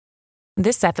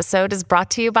This episode is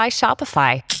brought to you by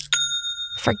Shopify.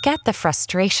 Forget the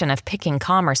frustration of picking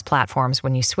commerce platforms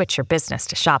when you switch your business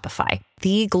to Shopify,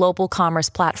 the global commerce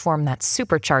platform that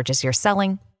supercharges your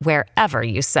selling wherever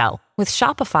you sell. With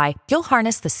Shopify, you'll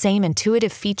harness the same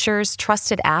intuitive features,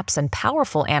 trusted apps, and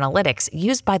powerful analytics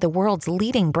used by the world's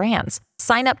leading brands.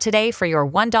 Sign up today for your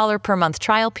 $1 per month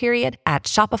trial period at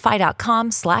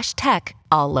shopify.com/tech,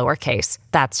 all lowercase.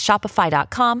 That's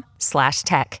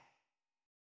shopify.com/tech.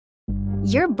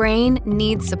 Your brain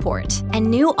needs support, and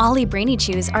new Ollie Brainy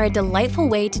Chews are a delightful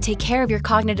way to take care of your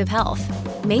cognitive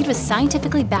health. Made with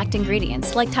scientifically backed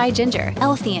ingredients like Thai ginger,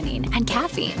 L-theanine, and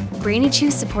caffeine, Brainy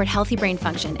Chews support healthy brain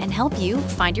function and help you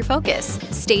find your focus,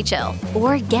 stay chill,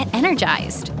 or get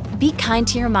energized. Be kind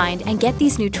to your mind and get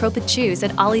these nootropic chews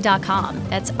at ollie.com.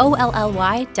 That's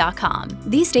OLLY.com.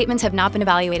 These statements have not been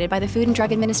evaluated by the Food and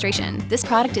Drug Administration. This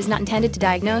product is not intended to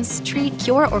diagnose, treat,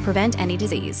 cure, or prevent any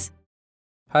disease.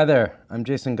 Hi there, I'm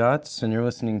Jason Gotts, and you're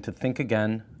listening to Think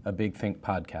Again, a Big Think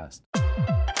podcast.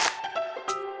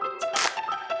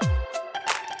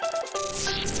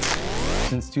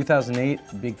 Since 2008,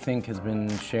 Big Think has been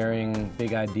sharing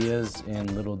big ideas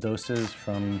in little doses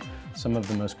from some of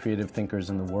the most creative thinkers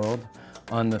in the world.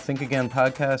 On the Think Again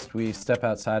podcast, we step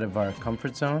outside of our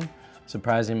comfort zone,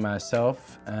 surprising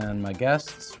myself and my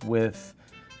guests with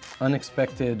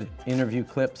unexpected interview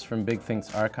clips from Big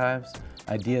Think's archives,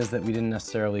 ideas that we didn't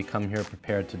necessarily come here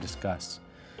prepared to discuss.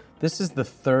 This is the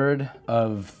third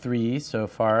of three so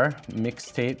far,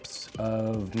 mixtapes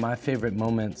of my favorite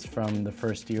moments from the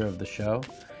first year of the show.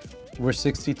 We're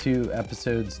 62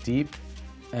 episodes deep,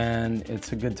 and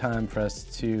it's a good time for us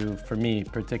to, for me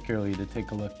particularly, to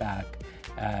take a look back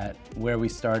at where we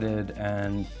started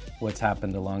and what's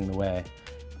happened along the way.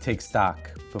 Take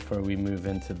stock before we move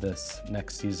into this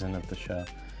next season of the show.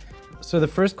 So the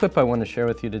first clip I want to share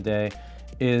with you today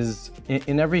is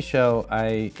in every show,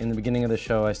 in the beginning of the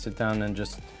show, I sit down and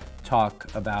just talk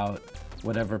about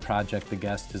whatever project the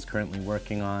guest is currently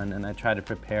working on, and I try to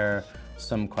prepare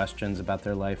some questions about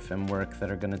their life and work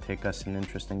that are going to take us in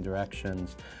interesting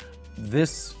directions.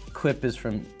 This clip is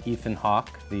from Ethan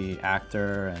Hawke, the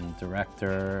actor and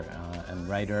director and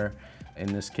writer.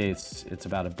 In this case, it's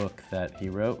about a book that he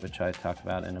wrote, which I talk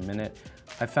about in a minute.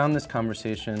 I found this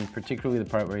conversation, particularly the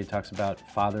part where he talks about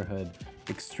fatherhood,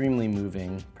 extremely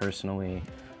moving personally.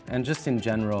 And just in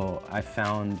general, I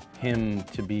found him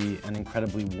to be an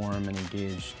incredibly warm and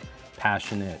engaged,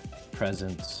 passionate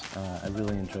presence. I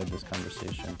really enjoyed this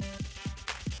conversation.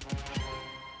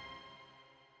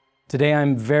 Today,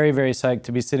 I'm very, very psyched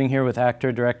to be sitting here with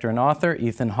actor, director, and author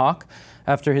Ethan Hawke.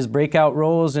 After his breakout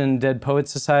roles in Dead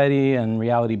Poets Society and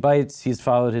Reality Bites, he's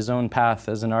followed his own path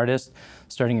as an artist,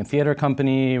 starting a theater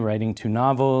company, writing 2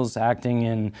 novels, acting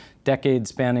in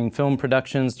decade-spanning film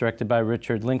productions directed by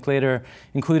Richard Linklater,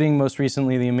 including most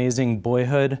recently the amazing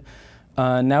Boyhood.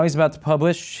 Now he's about to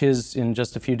publish in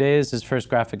just a few days, his first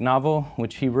graphic novel,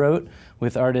 which he wrote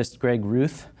with artist Greg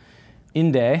Ruth.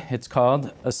 Inde, it's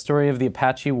called, a story of the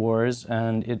Apache Wars,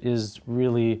 and it is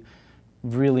really,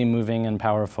 really moving and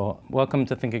powerful. Welcome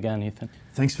to Think Again, Ethan.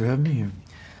 Thanks for having me here.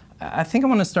 I think I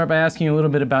want to start by asking you a little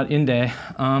bit about Inde.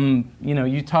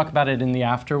 You talk about it in the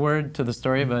afterword to the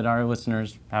story, but our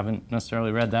listeners haven't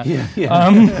necessarily read that.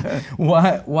 Yeah.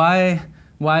 Why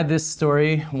this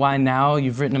story? Why now?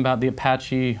 You've written about the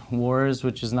Apache Wars,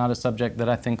 which is not a subject that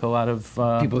I think a lot of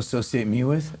people associate me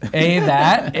with. A,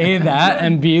 that,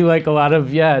 and B, like a lot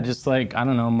of,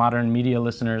 modern media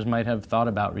listeners might have thought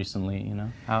about recently,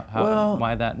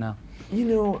 why that now?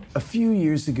 A few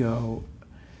years ago,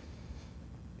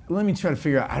 let me try to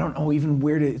figure out, I don't know even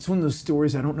it's one of those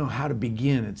stories I don't know how to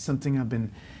begin. It's something I've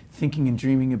been thinking and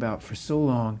dreaming about for so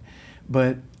long,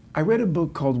 but I read a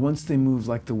book called Once They Move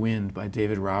Like the Wind by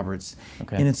David Roberts.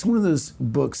 Okay. And it's one of those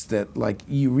books that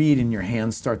you read and your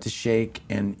hands start to shake,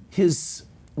 and his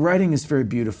writing is very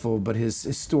beautiful, but his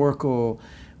historical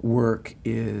work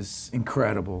is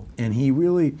incredible. And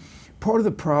part of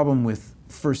the problem with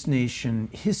First Nation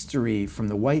history from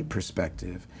the white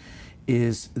perspective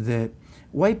is that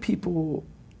white people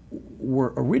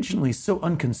were originally so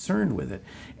unconcerned with it,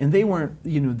 and they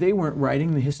weren't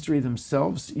writing the history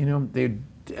themselves. They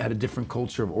had a different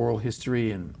culture of oral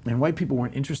history, and white people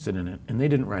weren't interested in it, and they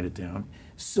didn't write it down.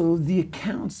 So the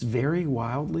accounts vary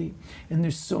wildly, and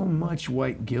there's so much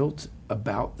white guilt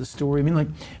about the story.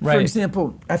 For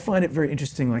example, I find it very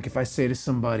interesting, if I say to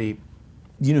somebody,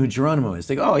 "Do you know who Geronimo is?"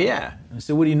 They go, "Oh yeah." And I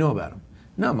say, "What do you know about him?"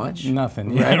 Not much.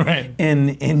 Nothing. Yeah, right.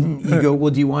 And you go,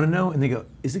 "Well, do you want to know?" And they go,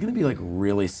 "Is it going to be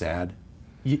really sad?"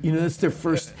 You know, that's their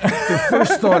first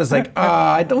thought is like,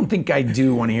 I don't think I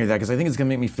do want to hear that because I think it's going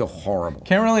to make me feel horrible.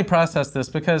 Can't really process this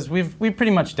because we've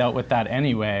pretty much dealt with that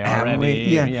anyway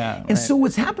already. Yeah. And right. so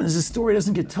what's happened is the story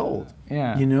doesn't get told.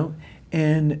 Yeah. You know?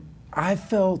 And I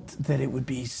felt that it would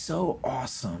be so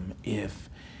awesome if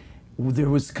there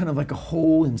was kind of like a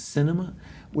hole in cinema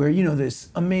where, you know, there's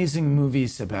amazing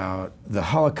movies about the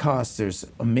Holocaust, there's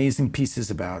amazing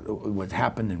pieces about what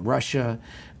happened in Russia,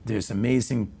 there's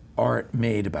amazing art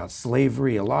made about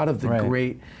slavery, a lot of the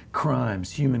great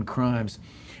crimes, human crimes.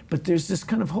 But there's this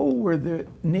kind of hole where the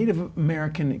Native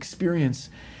American experience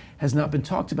has not been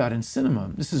talked about in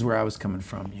cinema. This is where I was coming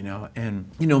from, you know. And,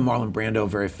 you know, Marlon Brando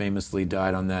very famously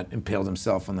died on that, impaled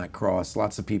himself on that cross.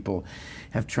 Lots of people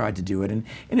have tried to do it. And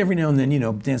every now and then, you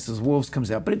know, Dances with Wolves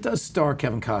comes out, but it does star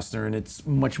Kevin Costner, and it's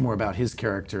much more about his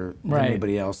character than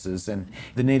anybody else's. And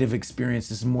the Native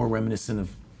experience is more reminiscent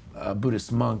of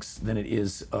Buddhist monks than it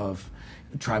is of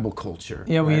tribal culture.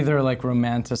 Yeah, we either like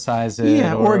romanticize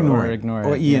it or ignore it.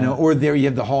 Or, you know, or there you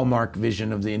have the Hallmark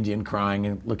vision of the Indian crying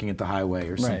and looking at the highway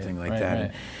or something like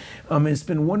that. And, it's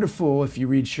been wonderful if you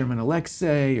read Sherman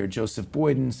Alexie or Joseph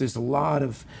Boydens. There's a lot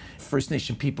of First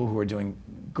Nation people who are doing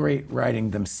great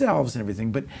writing themselves and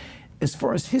everything. But as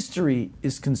far as history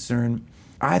is concerned,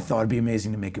 I thought it'd be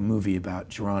amazing to make a movie about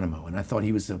Geronimo, and I thought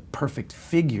he was a perfect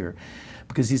figure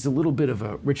because he's a little bit of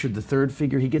a Richard III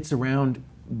figure. He gets around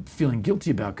feeling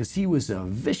guilty about because he was a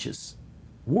vicious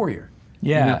warrior.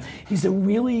 Yeah. You know? He's a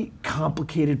really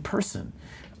complicated person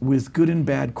with good and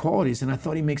bad qualities, and I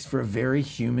thought he makes for a very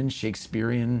human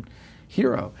Shakespearean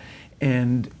hero.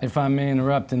 And if I may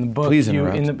interrupt, in the book, please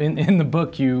interrupt. In the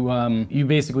book, you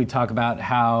basically talk about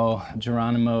how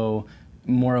Geronimo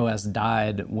more or less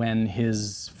died when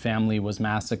his family was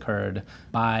massacred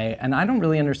by, and I don't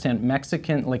really understand,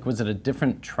 Mexican, like was it a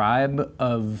different tribe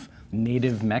of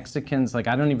native Mexicans? Like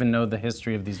I don't even know the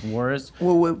history of these wars.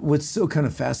 Well, what's so kind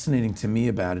of fascinating to me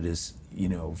about it is, you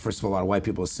know, first of all, a lot of white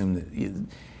people assume that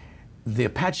the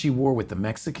Apache War with the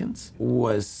Mexicans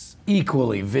was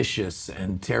equally vicious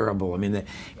and terrible. I mean,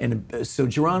 so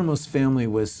Geronimo's family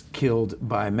was killed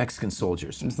by Mexican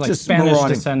soldiers. It's like just Spanish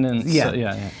descendants.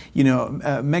 Yeah. You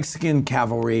know, Mexican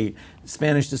cavalry,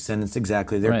 Spanish descendants,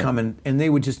 exactly. They're coming, and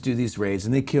they would just do these raids,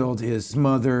 and they killed his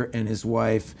mother and his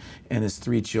wife and his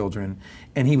 3 children,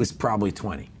 and he was probably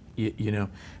 20, you know?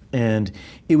 And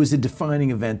it was a defining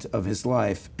event of his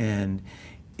life, and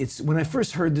it's when I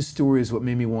first heard this story is what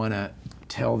made me want to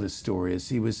tell this story.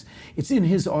 It's in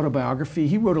his autobiography.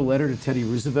 He wrote a letter to Teddy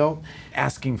Roosevelt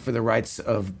asking for the rights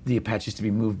of the Apaches to be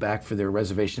moved back, for their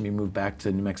reservation to be moved back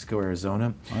to New Mexico,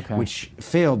 Arizona, which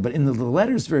failed. But in the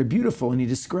letter is very beautiful, and he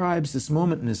describes this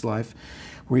moment in his life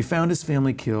where he found his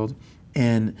family killed,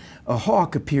 and a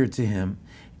hawk appeared to him,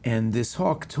 and this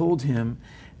hawk told him,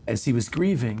 as he was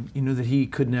grieving, you know, that he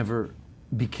could never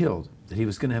be killed, that he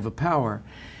was going to have a power,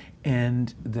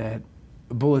 and that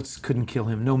bullets couldn't kill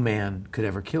him. No man could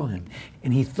ever kill him.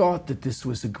 And he thought that this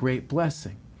was a great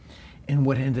blessing. And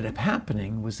what ended up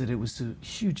happening was that it was a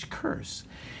huge curse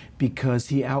because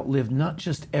he outlived not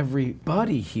just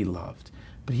everybody he loved,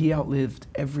 but he outlived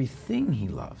everything he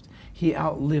loved. He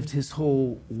outlived his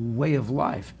whole way of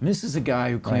life. And this is a guy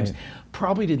who claims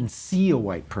probably didn't see a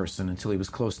white person until he was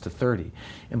close to 30.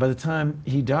 And by the time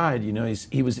he died, you know,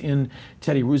 he was in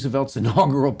Teddy Roosevelt's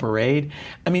inaugural parade.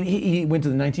 I mean, he went to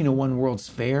the 1901 World's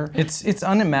Fair. It's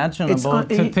unimaginable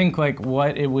to think like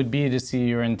what it would be to see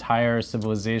your entire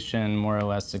civilization more or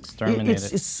less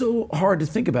exterminated. It's so hard to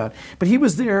think about. But he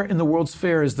was there in the World's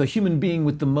Fair as the human being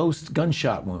with the most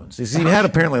gunshot wounds. He had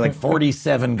apparently like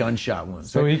 47 gunshot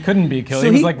wounds. So he couldn't be killed. So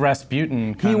he was like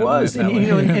Rasputin. He was, and you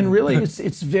know, and really,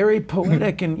 it's very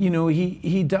poetic. And you know,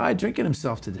 he died drinking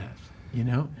himself to death. You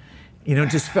know,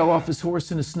 just fell off his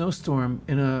horse in a snowstorm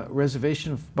in a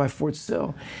reservation by Fort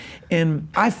Sill, and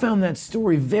I found that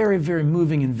story very, very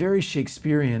moving and very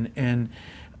Shakespearean. And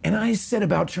I set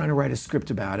about trying to write a script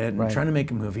about it and trying to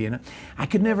make a movie, and I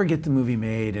could never get the movie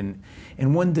made.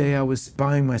 And one day I was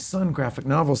buying my son graphic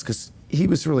novels because he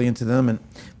was really into them, and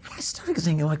I started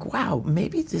thinking like, wow,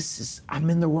 maybe I'm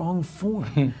in the wrong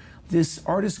form. This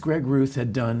artist Greg Ruth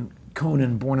had done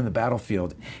Conan, Born on the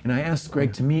Battlefield, and I asked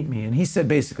Greg to meet me, and he said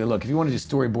basically, look, if you want to do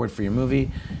storyboard for your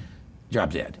movie,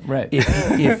 drop dead. Right.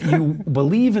 If you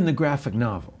believe in the graphic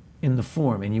novel, in the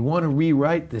form, and you want to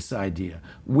rewrite this idea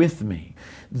with me,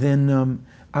 then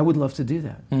I would love to do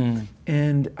that.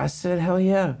 And I said, hell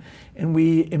yeah. And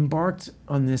we embarked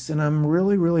on this, and I'm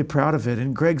really, really proud of it.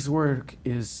 And Greg's work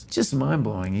is just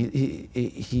mind-blowing.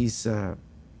 He's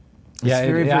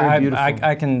very, very beautiful.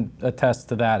 I can attest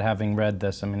to that, having read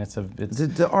this. I mean, it's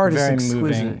the art very is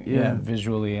exquisite, moving,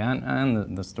 visually,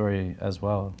 and the story as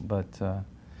well. But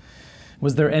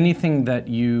Was there anything that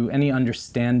any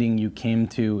understanding you came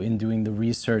to in doing the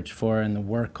research for and the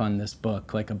work on this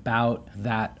book, like about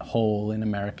that hole in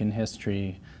American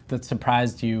history that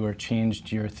surprised you or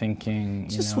changed your thinking?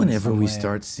 Just whenever we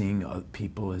start seeing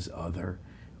people as other,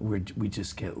 we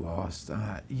just get lost.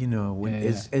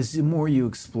 As the more you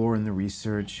explore in the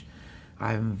research,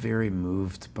 I'm very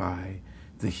moved by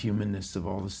the humanness of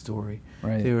all the story.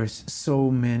 Right. There are so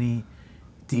many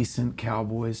decent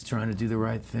cowboys trying to do the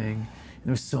right thing. And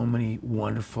there's so many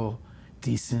wonderful,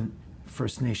 decent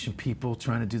First Nation people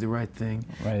trying to do the right thing.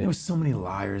 Right. There was so many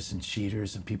liars and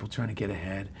cheaters and people trying to get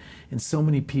ahead, and so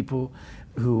many people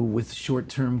who, with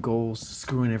short-term goals,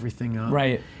 screwing everything up.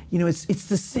 Right. It's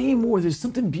the same war. There's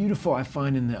something beautiful I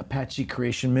find in the Apache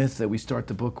creation myth that we start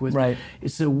the book with. Right.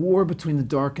 It's a war between the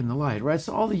dark and the light, right? It's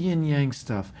all the yin-yang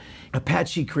stuff.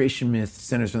 Apache creation myth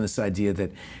centers on this idea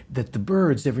that the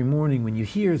birds, every morning when you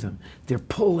hear them, they're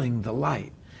pulling the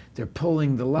light. They're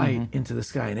pulling the light into the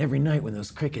sky. And every night when those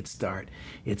crickets start,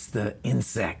 it's the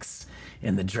insects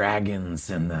and the dragons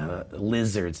and the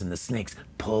lizards and the snakes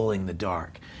pulling the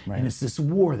dark. Right. And it's this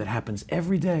war that happens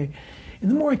every day. And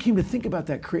the more I came to think about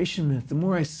that creation myth, the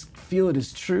more I feel it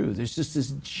is true. There's just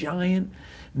this giant,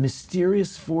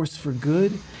 mysterious force for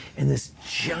good and this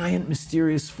giant,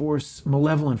 mysterious force,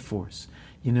 malevolent force.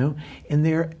 And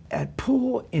they're at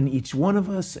pull in each one of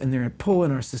us, and they're at pull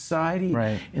in our society,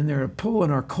 right. and they're at pull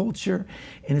in our culture,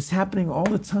 and it's happening all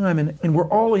the time, and we're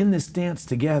all in this dance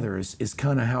together is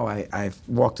kind of how I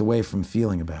walked away from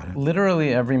feeling about it.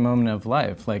 Literally every moment of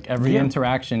life, like every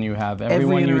interaction you have,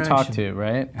 everyone you talk to,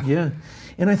 right? Yeah,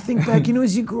 and I think back,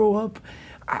 as you grow up,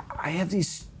 I have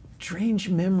these strange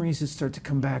memories that start to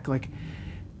come back, like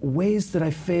ways that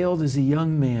I failed as a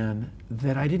young man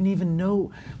that I didn't even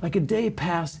know. Like a day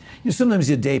passed. Sometimes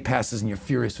a day passes and you're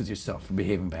furious with yourself for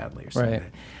behaving badly or something.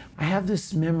 Right. I have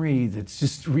this memory that's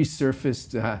just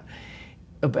resurfaced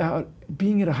about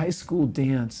being at a high school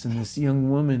dance and this young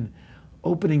woman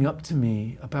opening up to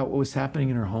me about what was happening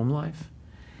in her home life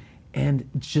and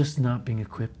just not being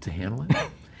equipped to handle it.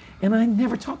 And I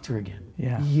never talked to her again.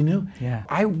 Yeah. Yeah.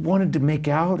 I wanted to make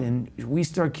out, and we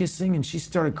started kissing, and she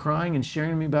started crying and sharing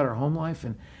with me about her home life,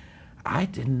 and I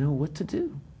didn't know what to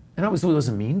do. And I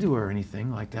wasn't mean to her or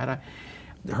anything like that.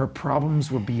 Her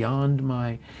problems were beyond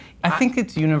my... I think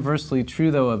it's universally true,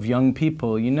 though, of young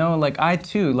people. Like I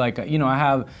too,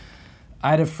 I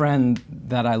had a friend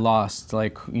that I lost,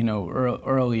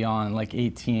 early on, like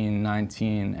 18,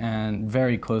 19, and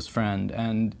very close friend,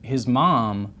 and his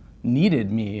mom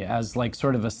needed me as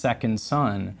sort of a second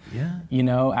son,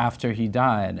 after he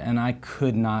died, and I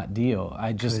could not deal.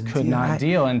 I just could not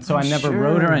deal, and so I never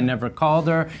wrote her, I never called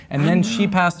her, and then she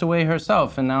passed away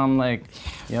herself, and now I'm like,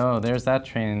 there's that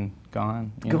train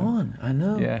gone. Gone, I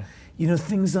know. Yeah.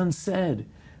 Things unsaid.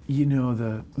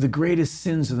 The greatest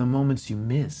sins are the moments you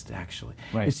missed, actually.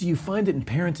 Right. So you find it in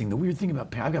parenting. The weird thing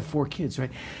about I've got 4 kids, right?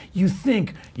 You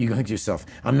think to yourself,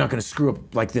 I'm not going to screw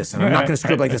up like this, and I'm not going to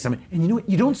screw up like this. And you know what?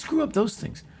 You don't screw up those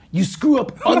things. You screw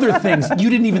up other things you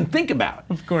didn't even think about.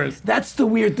 Of course. That's the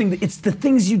weird thing. It's the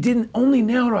things you didn't, only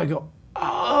now do I go,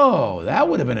 oh, that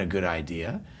would have been a good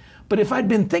idea. But if I'd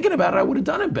been thinking about it, I would have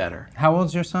done it better. How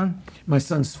old's your son? My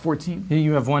son's 14.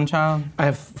 You have one child? I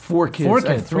have 4 kids. 4 kids.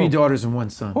 I have 3 daughters and 1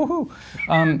 son.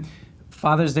 Woohoo!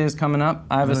 Father's Day is coming up.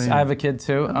 I have a kid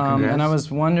too, and I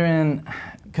was wondering,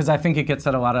 because I think it gets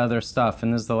at a lot of other stuff,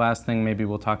 and this is the last thing maybe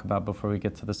we'll talk about before we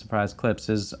get to the surprise clips,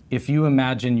 is if you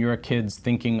imagine your kids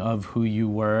thinking of who you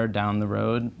were down the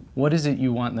road, what is it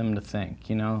you want them to think,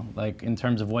 in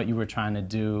terms of what you were trying to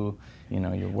do,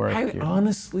 your work? I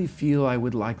honestly feel I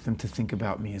would like them to think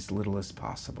about me as little as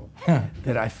possible.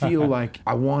 That I feel like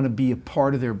I want to be a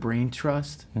part of their brain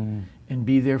trust and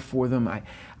be there for them. I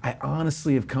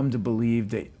honestly have come to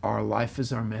believe that our life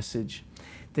is our message,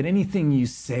 that anything you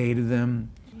say to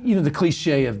them, the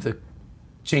cliche of the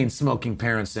chain-smoking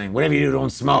parents saying, whatever you do,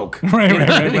 don't smoke. Right.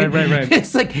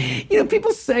 It's like,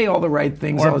 people say all the right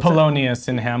things all Or the time. Polonius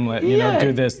in Hamlet,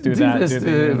 do this, do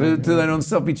that. To thine own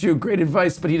self be true. Great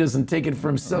advice, but he doesn't take it for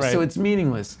himself, so it's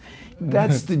meaningless.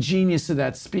 That's the genius of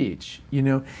that speech,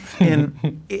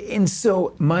 And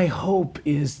so my hope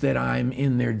is that I'm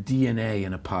in their DNA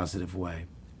in a positive way.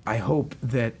 I hope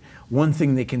that one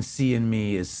thing they can see in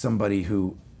me is somebody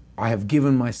who I have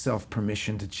given myself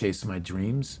permission to chase my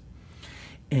dreams.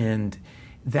 And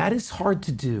that is hard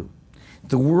to do.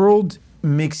 The world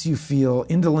makes you feel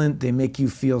indolent, they make you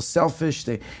feel selfish,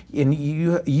 and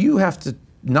you have to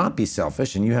not be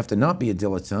selfish, and you have to not be a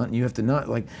dilettante, and you have to not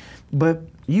but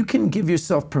you can give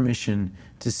yourself permission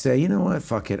to say, you know what,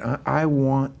 fuck it, I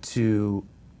want to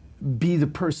be the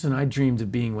person I dreamed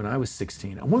of being when I was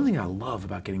 16. And one thing I love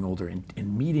about getting older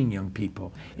and meeting young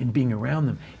people and being around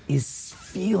them is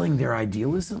feeling their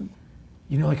idealism.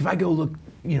 You know, like if I go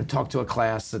talk to a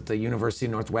class at the University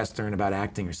of Northwestern about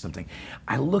acting or something,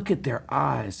 I look at their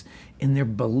eyes and their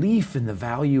belief in the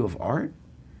value of art,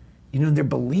 you know, their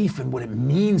belief in what it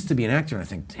means to be an actor. And I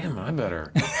think, damn, I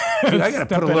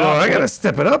gotta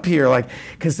step it up here. Like,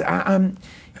 cause I'm,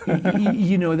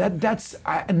 you know, that's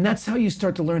how you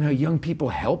start to learn how young people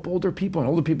help older people, and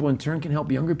older people in turn can help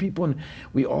younger people, and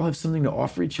we all have something to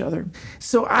offer each other.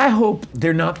 So I hope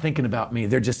they're not thinking about me.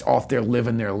 They're just off there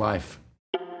living their life.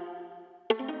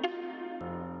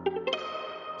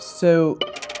 So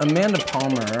Amanda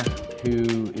Palmer,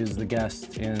 who is the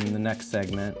guest in the next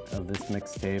segment of this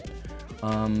mixtape,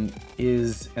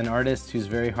 is an artist who's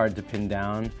very hard to pin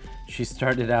down. She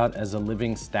started out as a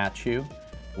living statue,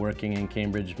 working in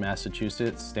Cambridge,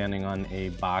 Massachusetts, standing on a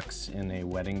box in a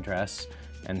wedding dress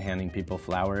and handing people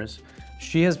flowers.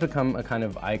 She has become a kind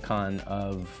of icon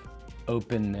of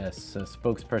openness, a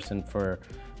spokesperson for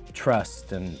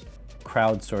trust and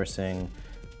crowdsourcing.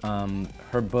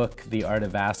 Her book, The Art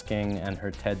of Asking, and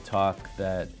her TED Talk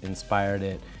that inspired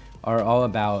it are all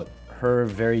about her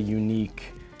very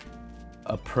unique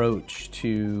approach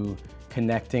to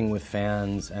connecting with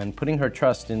fans and putting her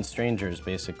trust in strangers,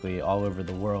 basically, all over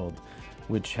the world,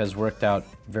 which has worked out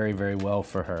very, very well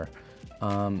for her.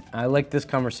 I like this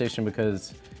conversation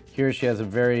because here she has a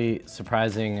very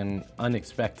surprising and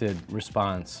unexpected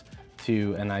response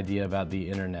to an idea about the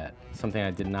internet, something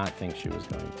I did not think she was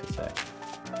going to say.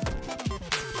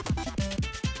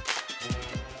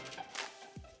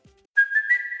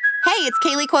 Hey, it's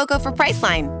Kaylee Cuoco for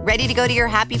Priceline. Ready to go to your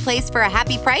happy place for a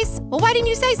happy price? Well, why didn't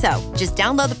you say so? Just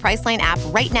download the Priceline app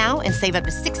right now and save up to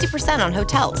 60% on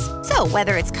hotels. So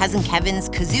whether it's Cousin Kevin's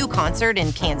Kazoo Concert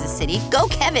in Kansas City, go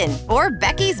Kevin, or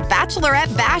Becky's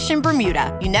Bachelorette Bash in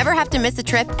Bermuda, you never have to miss a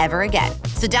trip ever again.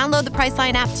 So download the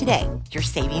Priceline app today. Your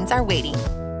savings are waiting.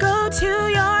 Go to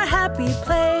your happy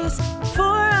place for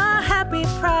a happy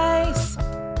price.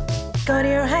 Go to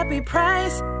your happy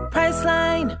price,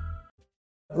 Priceline.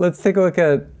 Let's take a look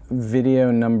at video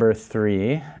number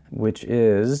 3, which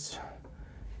is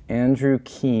Andrew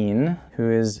Keen,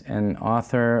 who is an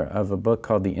author of a book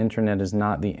called The Internet is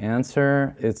Not the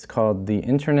Answer. It's called The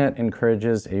Internet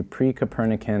Encourages a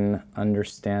Pre-Copernican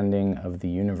Understanding of the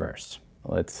Universe.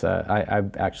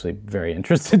 I'm actually very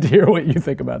interested to hear what you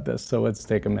think about this, so let's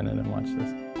take a minute and watch this.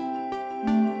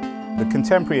 The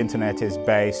contemporary internet is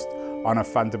based on a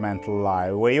fundamental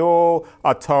lie. We all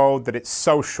are told that it's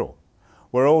social.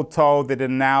 We're all told that it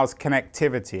allows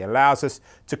connectivity, allows us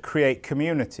to create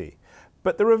community.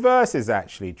 But the reverse is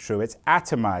actually true. It's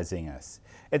atomizing us.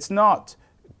 It's not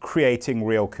creating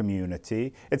real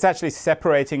community. It's actually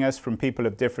separating us from people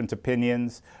of different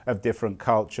opinions, of different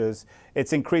cultures.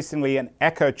 It's increasingly an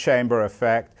echo chamber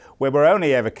effect where we're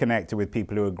only ever connected with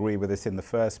people who agree with us in the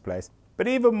first place. But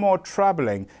even more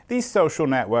troubling, these social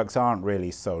networks aren't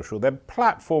really social. They're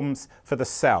platforms for the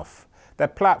self. They're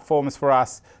platforms for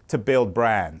us to build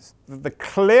brands. The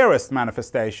clearest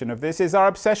manifestation of this is our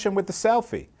obsession with the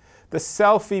selfie. The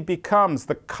selfie becomes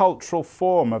the cultural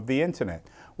form of the internet.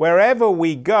 Wherever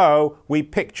we go, we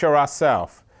picture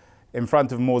ourselves in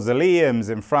front of mausoleums,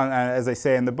 in front, as they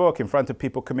say in the book, in front of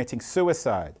people committing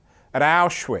suicide, at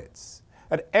Auschwitz,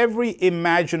 at every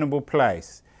imaginable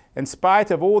place. In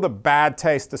spite of all the bad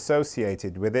taste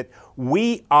associated with it,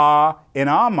 we are, in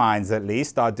our minds at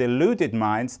least, our deluded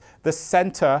minds, the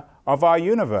center of our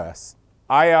universe.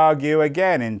 I argue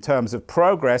again in terms of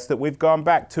progress that we've gone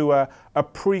back to a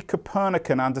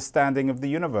pre-Copernican understanding of the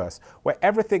universe, where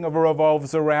everything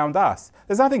revolves around us.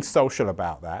 There's nothing social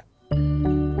about that.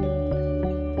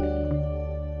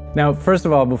 Now, first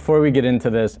of all, before we get into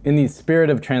this, in the spirit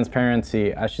of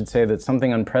transparency, I should say that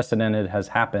something unprecedented has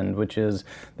happened, which is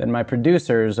that my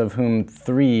producers, of whom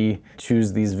 3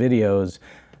 choose these videos,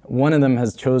 one of them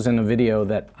has chosen a video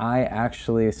that I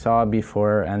actually saw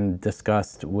before and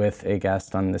discussed with a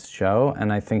guest on this show,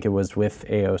 and I think it was with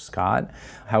A.O. Scott.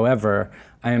 However,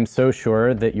 I am so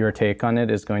sure that your take on it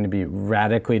is going to be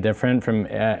radically different from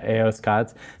A.O.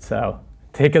 Scott's. So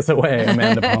take us away,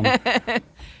 Amanda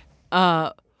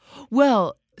Palmer.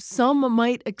 Well, some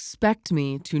might expect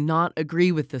me to not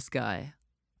agree with this guy.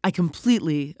 I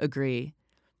completely agree.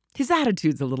 His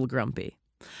attitude's a little grumpy.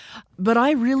 But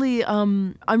I'm really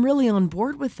on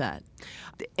board with that.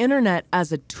 The internet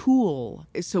as a tool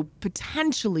is so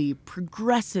potentially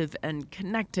progressive and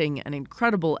connecting and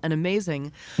incredible and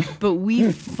amazing, but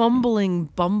we fumbling,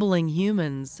 bumbling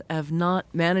humans have not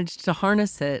managed to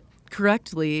harness it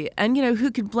correctly. And, who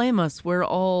could blame us? We're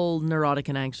all neurotic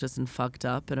and anxious and fucked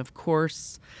up. And of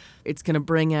course, it's going to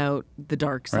bring out the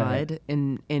dark side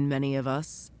in many of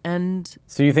us. And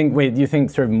so you think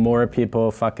sort of more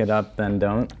people fuck it up than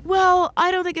don't? Well,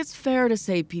 I don't think it's fair to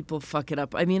say people fuck it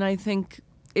up. I mean, I think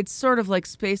it's sort of like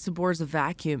space abhors a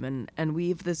vacuum, and we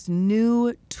have this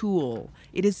new tool.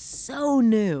 It is so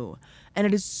new, and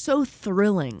it is so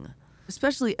thrilling,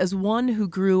 especially as one who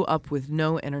grew up with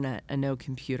no internet and no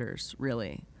computers,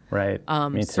 really. Right.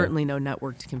 Me too. Certainly no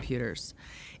networked computers.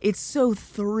 It's so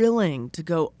thrilling to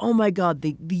go, oh my God,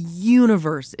 the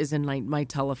universe is in my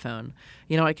telephone.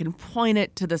 I can point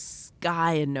it to the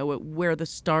sky and know where the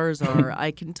stars are.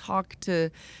 I can talk to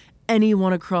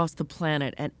anyone across the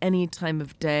planet at any time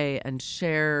of day and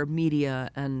share media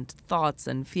and thoughts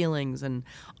and feelings. And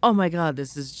oh my God,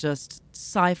 this is just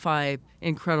sci-fi,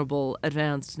 incredible,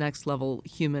 advanced, next level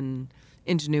human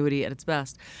ingenuity at its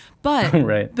best. But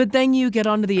but then you get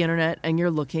onto the internet and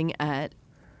you're looking at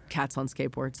cats on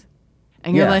skateboards.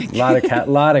 And you're like, a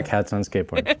lot of cats on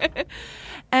skateboards.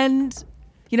 And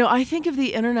I think of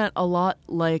the internet a lot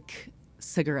like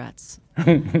cigarettes.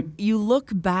 You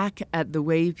look back at the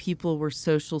way people were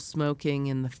social smoking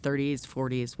in the 30s,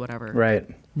 40s, whatever. Right.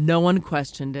 No one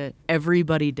questioned it.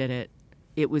 Everybody did it.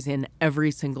 It was in every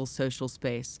single social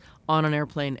space, on an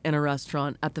airplane, in a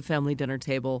restaurant, at the family dinner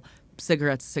table,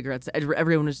 cigarettes.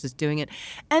 Everyone was just doing it.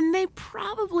 And they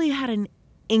probably had an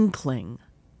inkling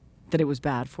that it was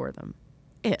bad for them.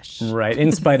 Ish. Right,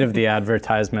 in spite of the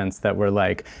advertisements that were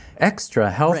like,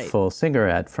 extra healthful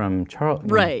cigarette from Charles.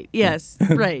 Right, yes,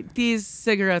 right. These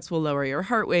cigarettes will lower your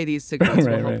heart rate. These cigarettes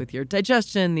will help with your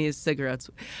digestion. These cigarettes.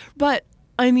 But,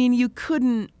 I mean, you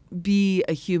couldn't be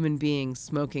a human being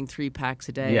smoking 3 packs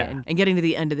a day and getting to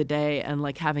the end of the day and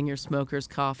like having your smoker's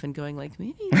cough and going like,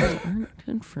 maybe these aren't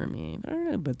good for me,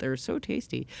 but they're so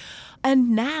tasty. And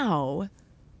now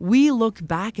we look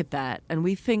back at that and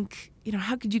we think,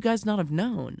 how could you guys not have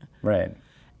known? Right.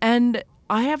 And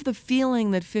I have the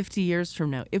feeling that 50 years from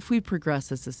now, if we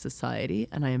progress as a society,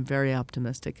 and I am very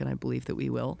optimistic and I believe that we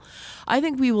will, I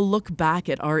think we will look back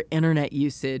at our internet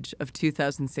usage of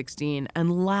 2016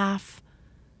 and laugh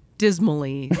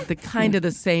dismally, the kind of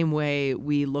the same way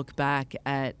we look back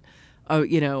at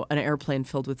an airplane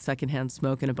filled with secondhand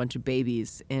smoke and a bunch of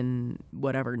babies in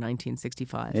whatever,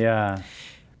 1965. Yeah.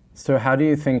 So how do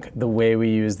you think the way we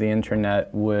use the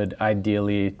internet would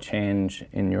ideally change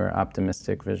in your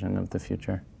optimistic vision of the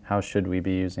future? How should we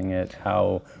be using it?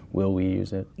 How will we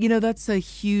use it? That's a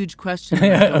huge question.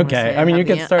 Okay. I mean, you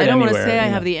can start anywhere. I don't want to say I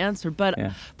have the answer, but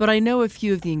I know a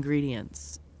few of the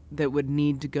ingredients that would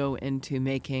need to go into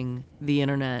making the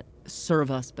internet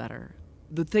serve us better.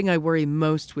 The thing I worry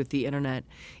most with the internet,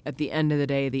 at the end of the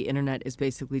day, the internet is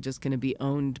basically just going to be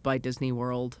owned by Disney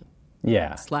World. Google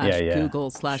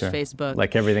 / Facebook.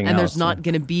 Like everything else. And there's not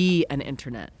going to be an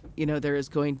internet. There is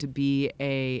going to be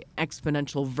a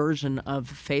exponential version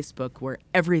of Facebook where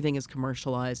everything is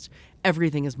commercialized,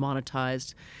 everything is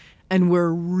monetized, and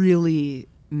we're really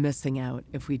missing out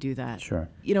if we do that. Sure.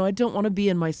 I don't want to be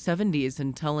in my 70s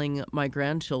and telling my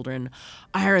grandchildren,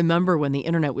 I remember when the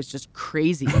internet was just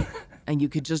crazy. And you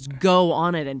could just go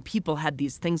on it, and people had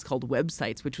these things called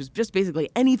websites, which was just basically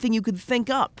anything you could think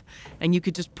up, and you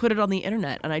could just put it on the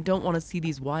internet. And I don't want to see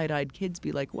these wide-eyed kids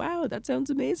be like, "Wow, that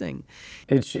sounds amazing."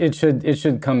 It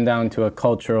should come down to a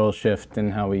cultural shift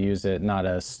in how we use it, not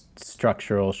a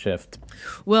structural shift.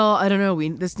 Well, I don't know.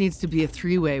 This needs to be a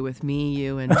 3-way with me,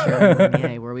 you, and Jeremy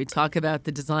Lanier, where we talk about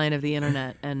the design of the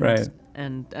internet and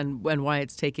why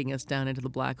it's taking us down into the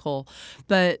black hole,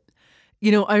 but.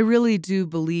 I really do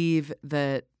believe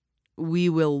that we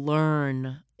will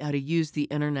learn how to use the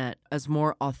internet as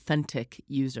more authentic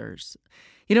users.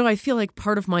 I feel like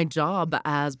part of my job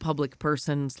as public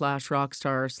person / rock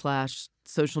star /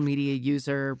 social media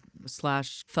user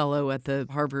 / fellow at the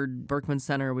Harvard Berkman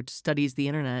Center, which studies the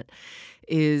internet,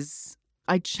 is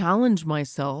I challenge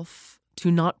myself to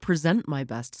not present my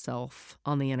best self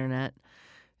on the internet,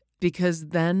 because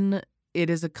then it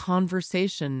is a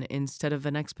conversation instead of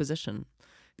an exposition.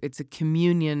 It's a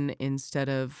communion instead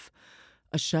of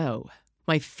a show.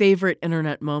 My favorite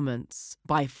internet moments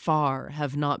by far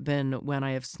have not been when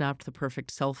I have snapped the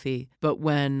perfect selfie, but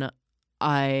when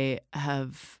I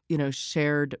have,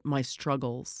 shared my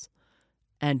struggles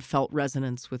and felt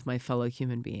resonance with my fellow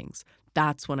human beings.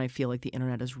 That's when I feel like the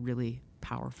internet is really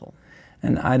powerful.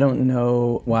 And I don't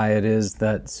know why it is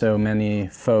that so many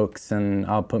folks, and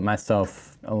I'll put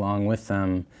myself along with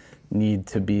them, need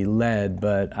to be led,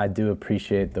 but I do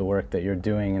appreciate the work that you're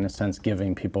doing, in a sense,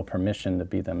 giving people permission to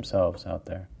be themselves out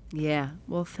there. Yeah,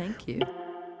 well, thank you.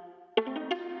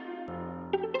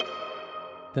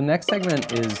 The next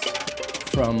segment is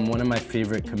from one of my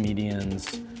favorite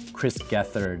comedians, Chris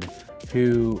Gethard,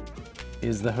 who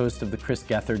is the host of the Chris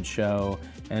Gethard Show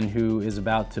and who is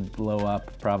about to blow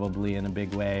up probably in a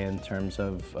big way in terms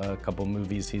of a couple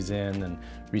movies he's in and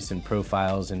recent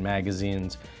profiles in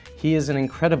magazines. He is an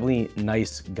incredibly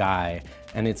nice guy,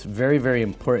 and it's very, very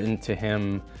important to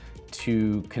him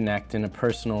to connect in a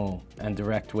personal and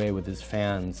direct way with his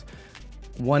fans.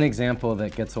 One example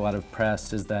that gets a lot of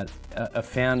press is that a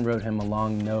fan wrote him a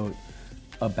long note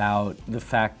about the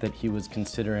fact that he was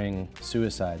considering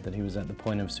suicide, that he was at the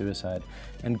point of suicide.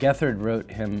 And Gethard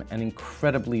wrote him an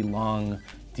incredibly long,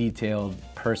 detailed,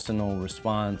 personal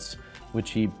response, which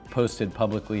he posted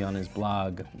publicly on his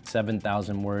blog,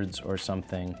 7,000 words or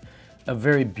something. A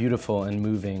very beautiful and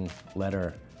moving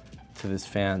letter to this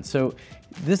fan. So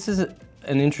this is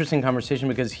an interesting conversation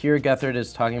because here Gethard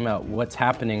is talking about what's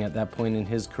happening at that point in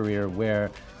his career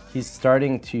where he's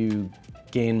starting to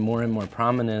gain more and more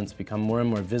prominence, become more and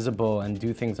more visible, and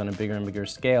do things on a bigger and bigger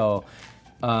scale.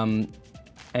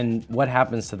 And what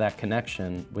happens to that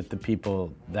connection with the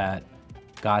people that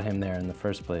got him there in the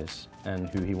first place and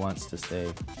who he wants to stay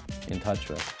in touch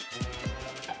with?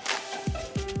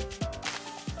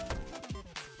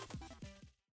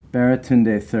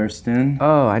 Baratunde Thurston.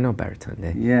 Oh, I know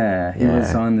Baratunde. Yeah, he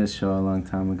was on this show a long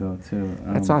time ago too.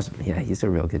 That's awesome. Yeah, he's a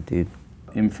real good dude.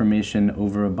 Information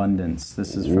Overabundance.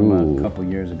 This is from a couple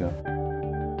years ago.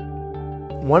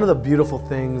 One of the beautiful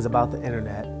things about the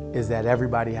internet is that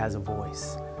everybody has a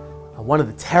voice. One of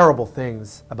the terrible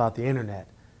things about the internet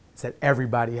is that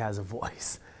everybody has a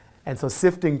voice. And so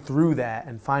sifting through that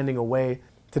and finding a way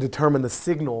to determine the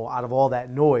signal out of all that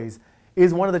noise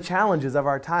is one of the challenges of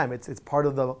our time. It's part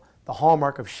of the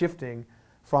hallmark of shifting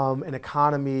from an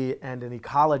economy and an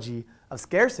ecology of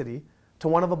scarcity to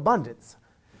one of abundance.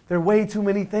 There are way too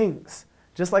many things.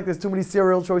 Just like there's too many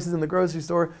cereal choices in the grocery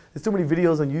store, there's too many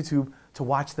videos on YouTube to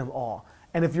watch them all.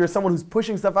 And if you're someone who's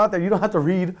pushing stuff out there, you don't have to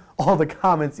read all the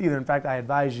comments either. In fact, I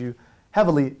advise you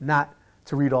heavily not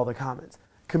to read all the comments.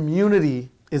 Community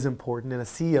is important in a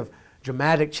sea of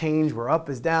dramatic change where up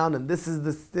is down and this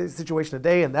is the situation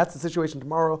today and that's the situation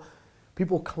tomorrow.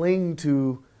 People cling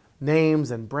to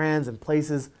names and brands and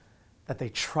places that they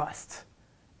trust.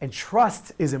 And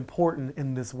trust is important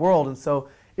in this world. And so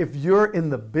if you're in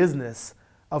the business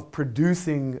of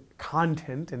producing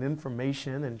content and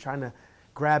information and trying to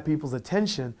grab people's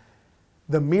attention,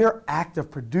 the mere act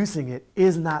of producing it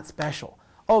is not special.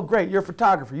 Oh, great, you're a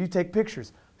photographer, you take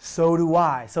pictures. So do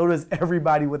I. So does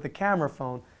everybody with a camera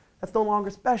phone. That's no longer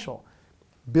special.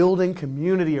 Building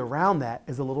community around that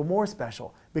is a little more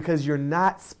special because you're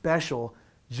not special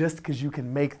just because you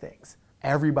can make things.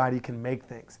 Everybody can make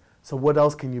things. So what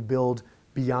else can you build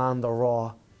beyond the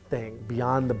raw thing,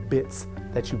 beyond the bits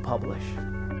that you publish?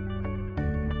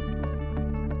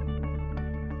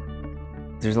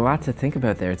 There's a lot to think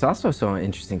about there. It's also so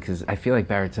interesting because I feel like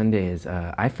Baratunde is,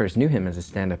 I first knew him as a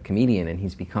stand-up comedian and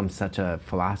he's become such a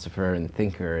philosopher and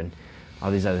thinker and all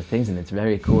these other things, and it's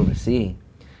very cool to see.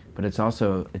 But it's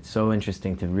so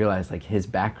interesting to realize like his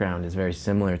background is very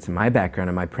similar to my background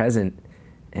and my present,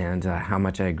 and how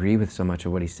much I agree with so much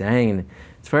of what he's saying. And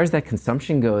as far as that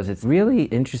consumption goes, it's really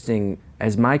interesting.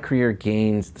 As my career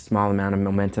gains the small amount of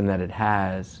momentum that it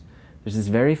has, there's this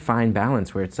very fine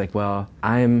balance where it's like, well,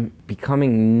 I'm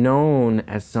becoming known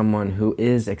as someone who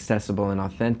is accessible and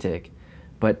authentic,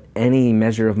 but any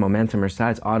measure of momentum or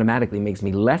size automatically makes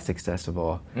me less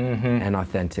accessible and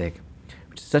authentic,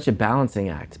 which is such a balancing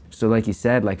act. So like you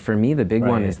said, like for me, the big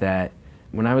one is that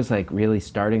when I was like really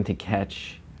starting to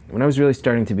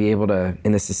be able to,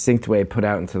 in a succinct way, put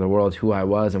out into the world who I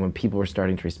was, and when people were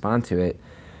starting to respond to it,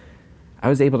 I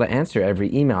was able to answer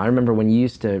every email. I remember when you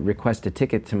used to request a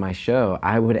ticket to my show,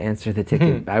 I would answer the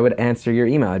ticket. I would answer your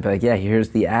email. I'd be like, yeah, here's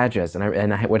the address.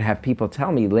 And I would have people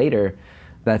tell me later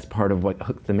that's part of what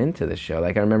hooked them into the show.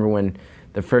 Like I remember when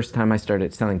the first time I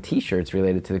started selling t-shirts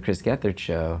related to the Chris Gethard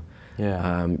show,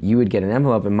 you would get an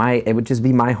envelope and it would just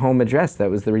be my home address. That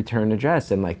was the return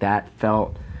address. And like that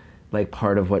felt like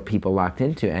part of what people locked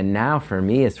into. And now for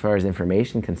me, as far as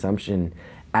information consumption,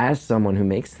 as someone who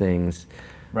makes things,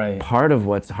 part of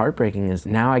what's heartbreaking is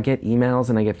now I get emails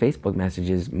and I get Facebook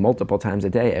messages multiple times a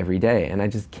day, every day, and I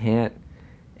just can't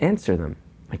answer them.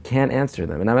 I can't answer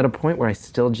them. And I'm at a point where I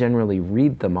still generally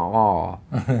read them all,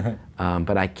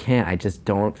 but I just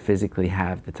don't physically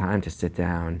have the time to sit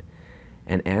down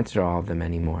and answer all of them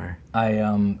anymore.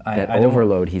 That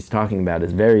overload he's talking about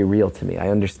is very real to me. I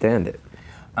understand it.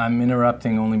 I'm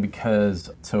interrupting only because,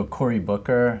 Cory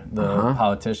Booker, the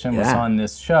politician, was on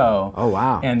this show. Oh,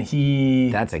 wow. And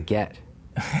That's a get.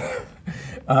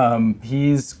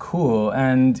 He's cool,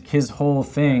 and his whole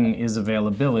thing is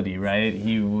availability, right?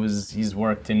 He's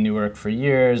worked in Newark for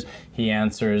years. He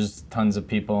answers tons of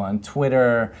people on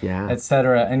Twitter,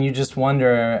 etc. And you just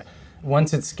wonder,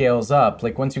 once it scales up,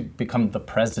 like once you become the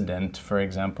president, for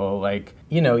example, like,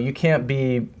 you know, you can't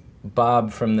be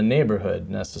Bob from the neighborhood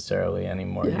necessarily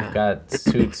anymore. You've got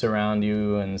suits around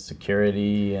you and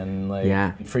security, and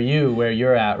like for you, where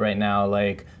you're at right now,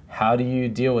 like, how do you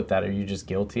deal with that? Are you just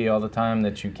guilty all the time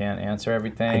that you can't answer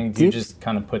everything? Do you just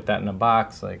kind of put that in a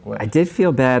box? Like what? I did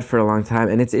feel bad for a long time,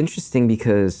 and it's interesting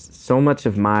because so much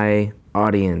of my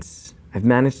audience, I've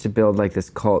managed to build like this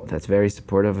cult that's very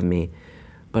supportive of me,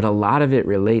 but a lot of it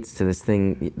relates to this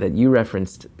thing that you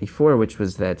referenced before, which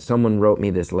was that someone wrote me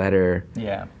this letter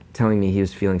telling me he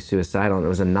was feeling suicidal, and it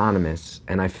was anonymous,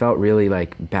 and I felt really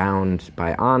like bound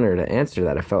by honor to answer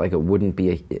that. I felt like it would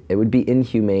be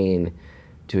inhumane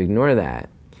to ignore that,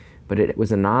 but it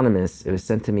was anonymous. It was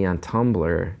sent to me on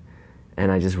Tumblr,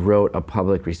 and I just wrote a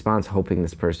public response hoping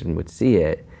this person would see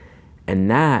it,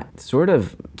 and that sort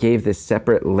of gave this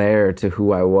separate layer to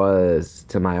who I was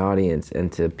to my audience and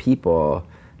to people,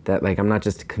 that like I'm not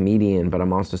just a comedian, but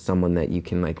I'm also someone that you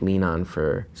can like lean on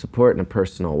for support in a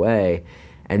personal way.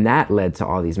 And that led to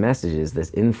all these messages, this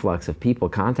influx of people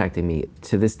contacting me.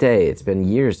 To this day, it's been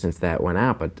years since that went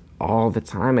out, but all the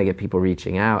time I get people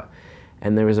reaching out.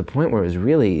 And there was a point where it was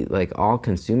really like all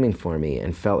consuming for me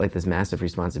and felt like this massive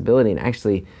responsibility. And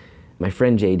actually, my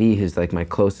friend JD, who's like my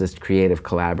closest creative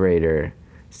collaborator,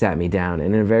 sat me down,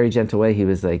 and in a very gentle way, he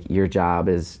was like, your job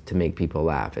is to make people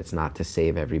laugh. It's not to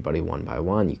save everybody one by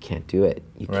one. You can't do it.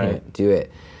 You can't do it.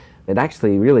 It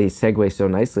actually really segues so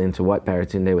nicely into what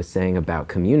Baratunde was saying about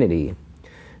community,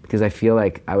 because I feel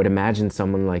like I would imagine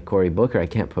someone like Cory Booker, I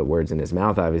can't put words in his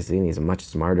mouth, obviously, and he's a much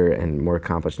smarter and more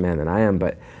accomplished man than I am,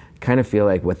 but kind of feel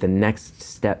like what the next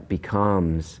step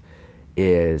becomes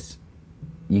is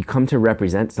you come to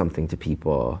represent something to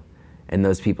people, and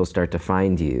those people start to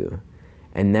find you.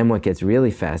 And then what gets really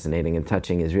fascinating and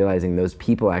touching is realizing those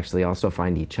people actually also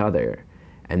find each other,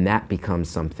 and that becomes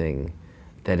something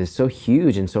that is so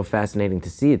huge and so fascinating to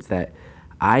see. It's that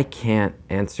I can't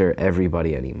answer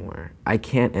everybody anymore. I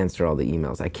can't answer all the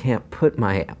emails. I can't put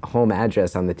my home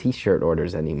address on the t-shirt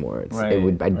orders anymore.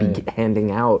 I'd be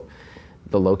handing out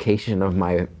the location of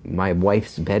my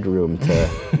wife's bedroom to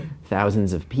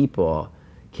thousands of people.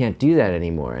 Can't do that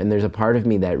anymore. And there's a part of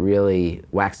me that really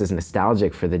waxes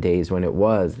nostalgic for the days when it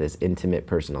was this intimate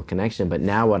personal connection. But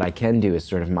now what I can do is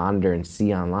sort of monitor and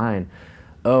see online,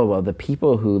 oh, well, the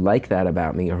people who like that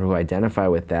about me or who identify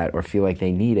with that or feel like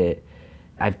they need it,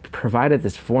 I've provided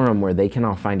this forum where they can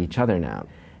all find each other now.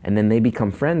 And then they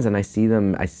become friends, and I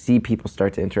see people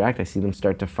start to interact. I see them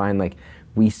start to find, like,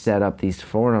 we set up these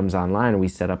forums online, we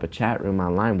set up a chat room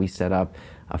online, we set up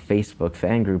a Facebook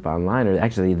fan group online, or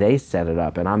actually they set it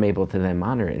up, and I'm able to then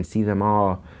monitor it and see them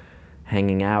all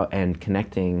hanging out and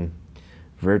connecting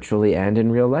virtually and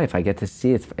in real life. I get to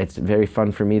see it's very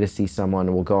fun for me to see someone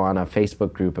who will go on a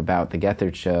Facebook group about the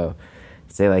Gethard Show,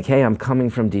 say like, hey, I'm coming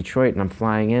from Detroit and I'm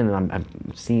flying in and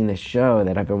I'm seeing this show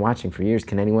that I've been watching for years.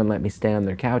 Can anyone let me stay on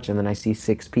their couch? And then I see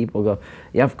 6 people go,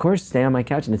 yeah, of course, stay on my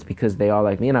couch. And it's because they all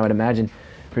like me. And I would imagine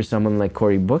for someone like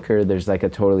Cory Booker, there's like a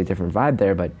totally different vibe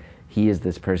there, but he is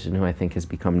this person who I think has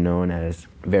become known as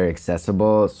very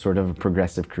accessible, sort of a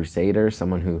progressive crusader,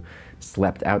 someone who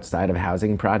slept outside of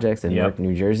housing projects in Newark,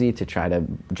 New Jersey to try to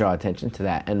draw attention to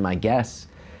that. And my guess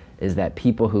is that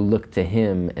people who look to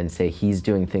him and say he's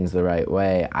doing things the right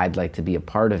way, I'd like to be a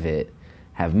part of it,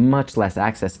 have much less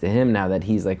access to him now that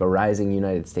he's like a rising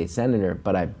United States Senator.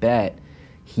 But I bet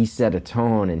he set a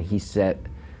tone and he set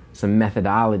some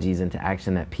methodologies into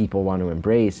action that people want to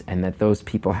embrace, and that those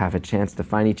people have a chance to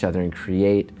find each other and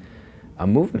create a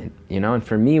movement, you know? And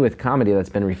for me with comedy, that's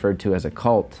been referred to as a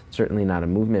cult, certainly not a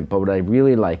movement. But what I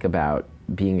really like about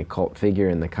being a cult figure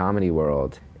in the comedy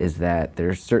world is that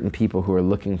there's certain people who are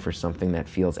looking for something that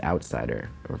feels outsider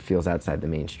or feels outside the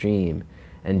mainstream.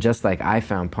 And just like I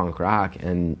found punk rock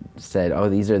and said, oh,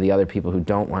 these are the other people who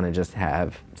don't want to just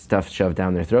have stuff shoved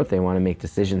down their throat. They want to make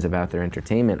decisions about their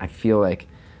entertainment. I feel like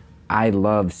I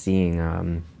love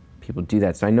seeing people do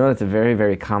that. So I know that's a very,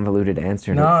 very convoluted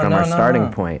answer from our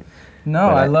starting point. No,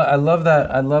 I love that.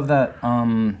 I love that.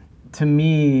 To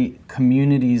me,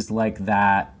 communities like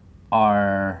that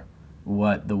are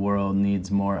what the world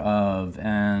needs more of.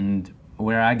 And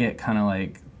where I get kind of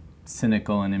like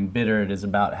cynical and embittered is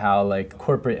about how like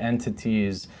corporate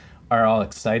entities are all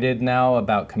excited now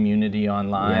about community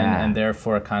online and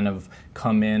therefore kind of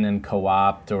come in and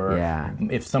co-opt, or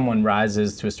if someone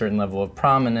rises to a certain level of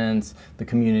prominence, the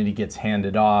community gets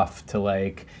handed off to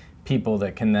like people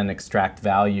that can then extract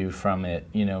value from it,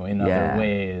 in other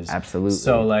ways. Absolutely.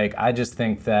 So like, I just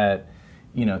think that,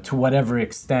 to whatever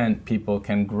extent people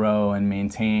can grow and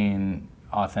maintain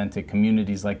authentic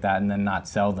communities like that and then not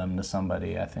sell them to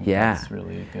somebody, I think that's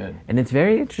really good. And it's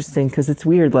very interesting because it's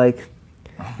weird, like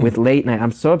with late night,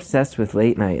 I'm so obsessed with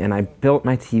late night, and I built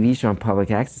my TV show on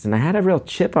public access, and I had a real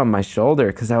chip on my shoulder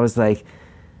because I was like,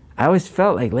 I always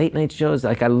felt like late night shows,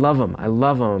 like I love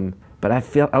them, but I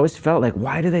always felt like,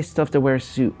 why do they still have to wear a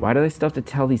suit? Why do they still have to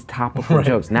tell these topical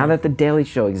jokes? Now that The Daily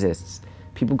Show exists,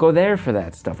 people go there for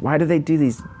that stuff. Why do they do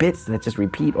these bits that just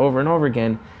repeat over and over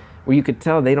again, where you could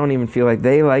tell they don't even feel like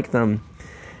they like them?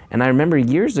 And I remember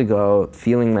years ago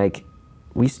feeling like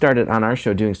we started on our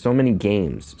show doing so many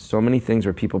games, so many things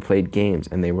where people played games,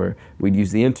 and we'd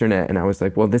use the internet, and I was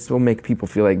like, well, this will make people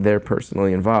feel like they're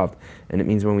personally involved, and it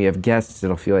means when we have guests,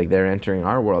 it'll feel like they're entering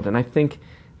our world. And I think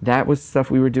that was stuff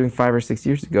we were doing 5 or 6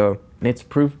 years ago, and it's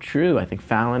proved true. I think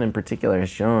Fallon in particular has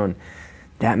shown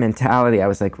that mentality. I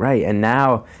was like, right, and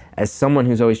now as someone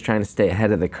who's always trying to stay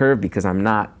ahead of the curve because I'm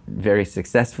not very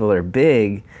successful or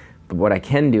big, but what I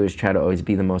can do is try to always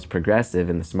be the most progressive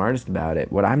and the smartest about it.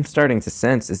 What I'm starting to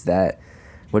sense is that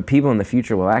what people in the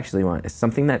future will actually want is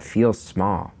something that feels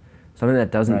small, something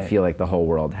that doesn't feel like the whole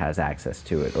world has access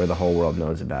to it or the whole world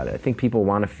knows about it. I think people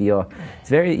want to feel, it's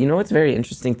very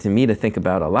interesting to me to think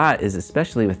about a lot is,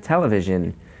 especially with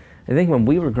television, I think when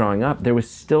we were growing up, there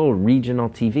was still regional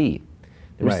TV.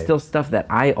 There was still stuff that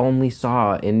I only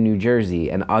saw in New Jersey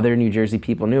and other New Jersey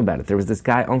people knew about it. There was this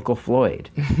guy, Uncle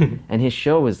Floyd, and his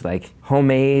show was like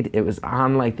homemade. It was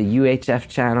on like the UHF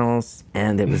channels,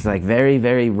 and it was like very,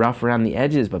 very rough around the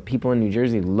edges, but people in New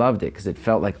Jersey loved it because it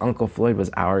felt like Uncle Floyd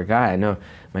was our guy. I know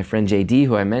my friend JD,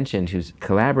 who I mentioned, who's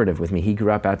collaborative with me, he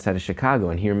grew up outside of Chicago,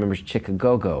 and he remembers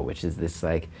Chick-A-Go-Go, which is this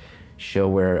like show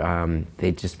where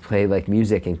they just play like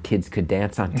music and kids could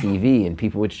dance on TV and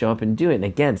people would show up and do it. And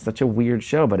again, such a weird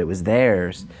show, but it was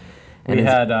theirs. And we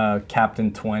had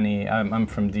Captain 20. I'm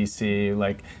from DC.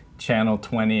 Like Channel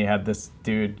 20 had this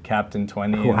dude, Captain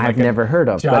 20. Who I've never heard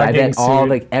of, but I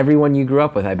bet everyone you grew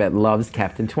up with, I bet loves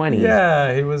Captain 20.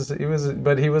 Yeah, he was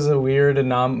a weird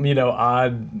and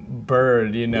odd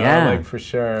bird, like for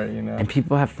sure, And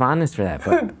people have fondness for that.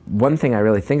 But one thing I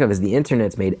really think of is the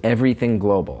internet's made everything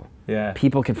global. Yeah.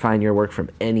 People can find your work from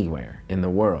anywhere in the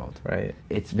world. Right.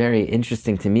 It's very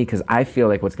interesting to me because I feel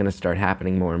like what's going to start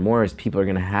happening more and more is people are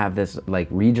going to have this like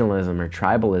regionalism or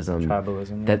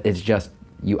tribalism that it's just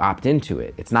you opt into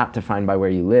it. It's not defined by where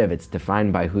you live. It's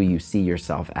defined by who you see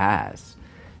yourself as.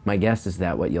 My guess is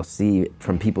that what you'll see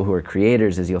from people who are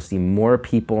creators is you'll see more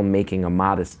people making a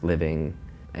modest living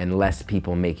and less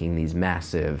people making these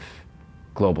massive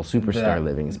global superstar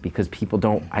livings because people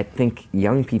don't, I think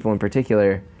young people in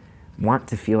particular, want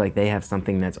to feel like they have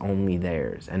something that's only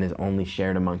theirs and is only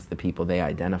shared amongst the people they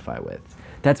identify with.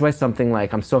 That's why something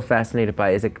like, I'm so fascinated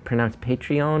by, is it pronounced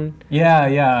Patreon?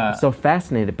 Yeah. I'm so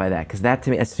fascinated by that, because that to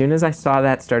me, as soon as I saw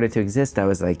that started to exist, I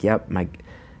was like, yep,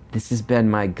 this has been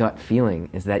my gut feeling,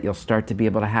 is that you'll start to be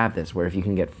able to have this, where if you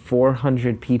can get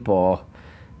 400 people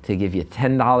to give you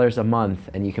 $10 a month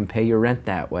and you can pay your rent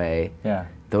that way,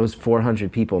 those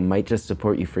 400 people might just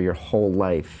support you for your whole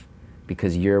life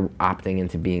because you're opting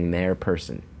into being their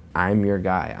person. I'm your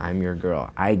guy, I'm your girl.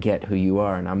 I get who you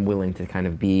are and I'm willing to kind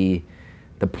of be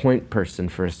the point person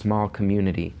for a small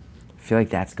community. I feel like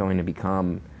that's going to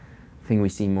become a thing we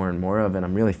see more and more of, and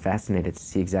I'm really fascinated to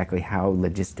see exactly how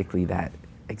logistically that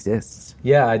exists.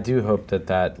 Yeah, I do hope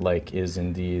that is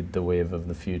indeed the wave of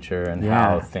the future and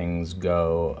how things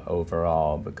go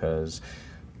overall, because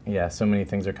so many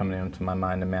things are coming into my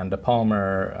mind. Amanda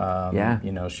Palmer,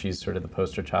 she's sort of the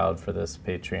poster child for this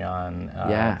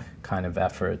Patreon kind of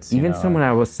efforts. Even someone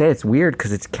I will say, it's weird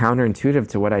because it's counterintuitive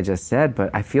to what I just said, but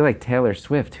I feel like Taylor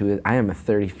Swift, I am a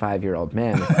 35-year-old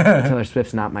man. Taylor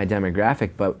Swift's not my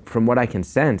demographic, but from what I can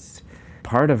sense,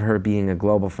 part of her being a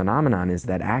global phenomenon is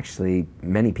that actually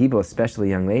many people, especially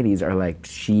young ladies, are like,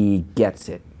 she gets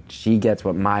it. She gets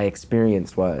what my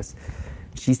experience was.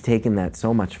 She's taken that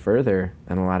so much further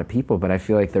than a lot of people, but I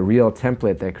feel like the real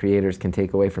template that creators can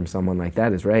take away from someone like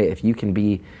that is, right, if you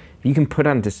can put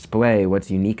on display what's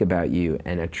unique about you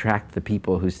and attract the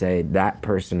people who say that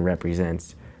person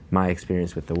represents my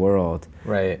experience with the world,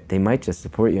 right, they might just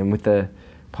support you. And with the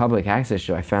public access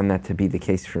show, I found that to be the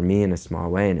case for me in a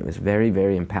small way, and it was very,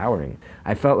 very empowering.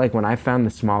 I felt like when I found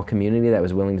the small community that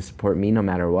was willing to support me no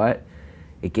matter what,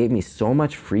 it gave me so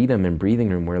much freedom and breathing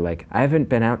room where, like, I haven't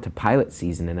been out to pilot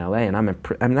season in LA, and I'm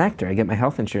an actor. I get my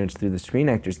health insurance through the Screen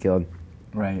Actors Guild.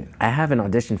 Right. I haven't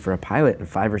auditioned for a pilot in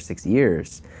 5 or 6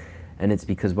 years, and it's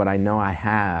because what I know I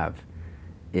have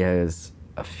is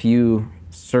a few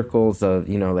circles of,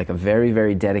 like a very,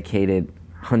 very dedicated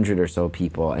 100 or so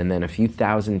people, and then a few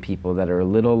thousand people that are a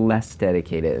little less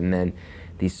dedicated, and then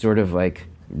these sort of like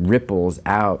ripples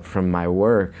out from my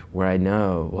work where I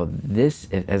know, well,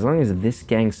 as long as this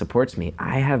gang supports me,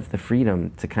 I have the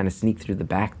freedom to kind of sneak through the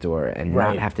back door and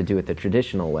not have to do it the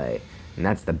traditional way. And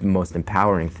that's the most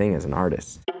empowering thing as an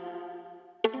artist.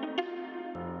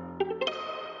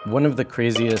 One of the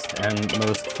craziest and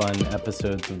most fun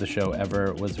episodes of the show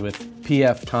ever was with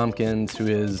P.F. Tompkins, who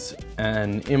is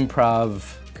an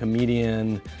improv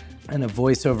comedian and a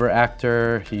voiceover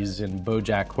actor. He's in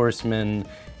BoJack Horseman.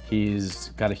 He's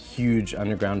got a huge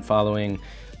underground following.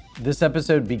 This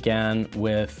episode began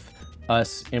with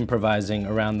us improvising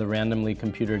around the randomly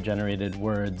computer-generated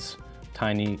words,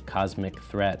 tiny cosmic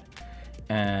threat.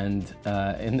 And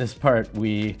in this part,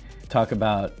 we talk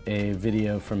about a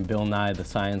video from Bill Nye, the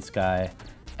Science Guy,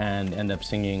 and end up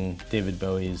singing David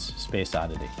Bowie's Space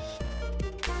Oddity.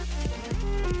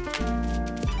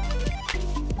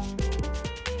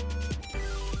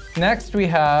 Next, we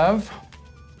have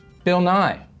Bill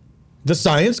Nye. The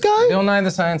Science Guy? Bill Nye, the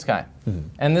Science Guy. Mm-hmm.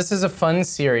 And this is a fun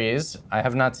series. I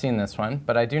have not seen this one,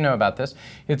 but I do know about this.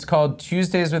 It's called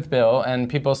Tuesdays with Bill, and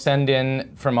people send in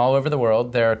from all over the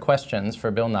world their questions for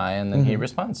Bill Nye, and then he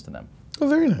responds to them. Oh,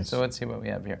 very nice. So let's see what we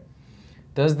have here.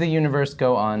 Does the universe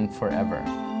go on forever?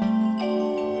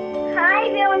 Hi,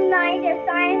 Bill Nye, the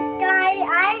Science Guy.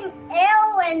 I'm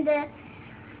Aaron, the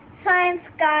Science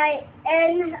Guy,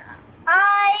 and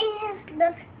I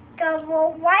discover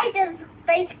why does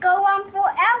space go on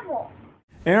forever?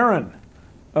 Aaron,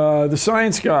 the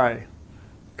Science Guy.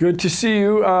 Good to see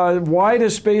you. Why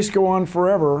does space go on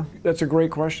forever? That's a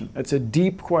great question. That's a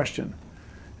deep question.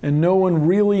 And no one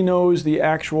really knows the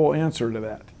actual answer to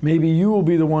that. Maybe you will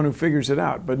be the one who figures it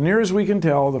out. But near as we can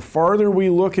tell, the farther we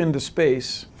look into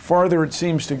space, farther it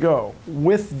seems to go.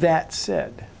 With that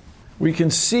said, we can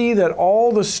see that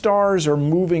all the stars are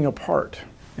moving apart.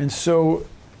 And so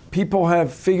people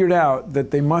have figured out that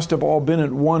they must have all been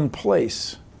at one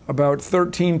place about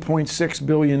 13.6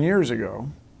 billion years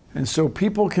ago. And so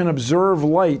people can observe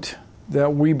light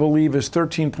that we believe is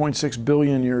 13.6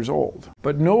 billion years old.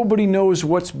 But nobody knows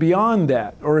what's beyond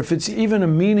that, or if it's even a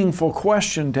meaningful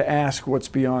question to ask what's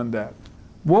beyond that.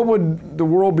 What would the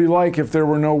world be like if there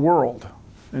were no world?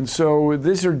 And so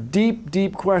these are deep,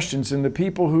 deep questions, and the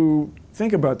people who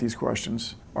think about these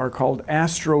questions are called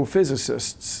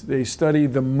astrophysicists. They study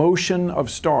the motion of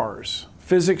stars.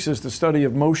 Physics is the study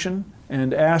of motion,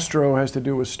 and astro has to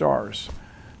do with stars.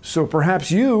 So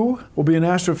perhaps you will be an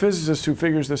astrophysicist who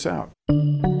figures this out.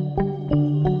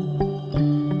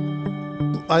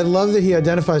 I love that he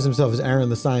identifies himself as Aaron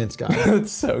the Science Guy.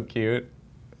 That's so cute.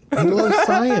 He loves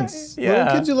science. Yeah.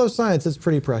 Little kids who love science, it's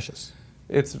pretty precious.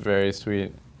 It's very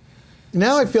sweet.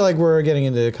 Now I feel like we're getting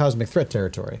into cosmic threat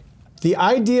territory. The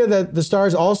idea that the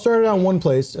stars all started out in one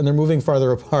place and they're moving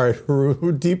farther apart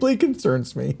deeply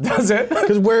concerns me. Does it?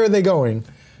 Because where are they going?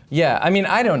 Yeah, I mean,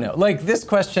 I don't know. Like this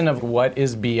question of what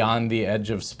is beyond the edge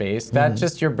of space, that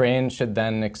just your brain should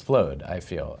then explode, I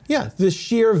feel. Yeah, the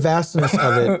sheer vastness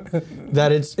of it,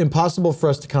 that it's impossible for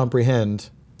us to comprehend,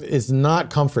 is not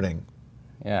comforting.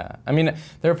 Yeah, I mean,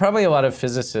 there are probably a lot of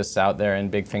physicists out there in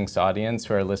Big Think's audience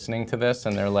who are listening to this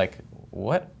and they're like,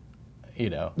 what?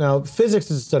 You know. Now,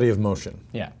 physics is the study of motion.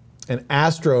 Yeah. And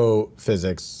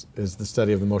astrophysics is the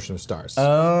study of the motion of stars.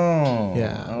 Oh.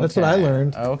 Yeah, okay. that's what I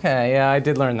learned. Okay, yeah, I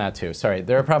did learn that too. Sorry,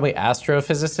 there are probably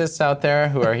astrophysicists out there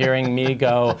who are hearing me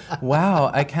go,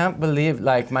 wow, I can't believe,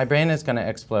 like, my brain is gonna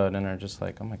explode, and are just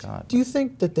like, oh my God. Do you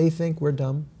think that they think we're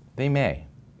dumb? They may.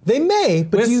 They may,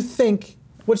 but do you think,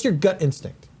 what's your gut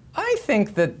instinct? I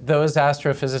think that those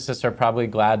astrophysicists are probably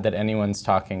glad that anyone's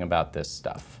talking about this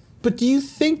stuff. But do you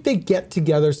think they get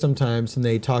together sometimes and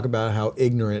they talk about how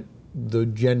ignorant the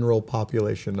general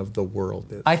population of the world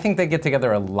is? I think they get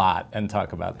together a lot and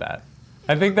talk about that.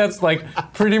 I think that's like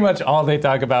pretty much all they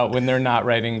talk about when they're not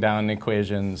writing down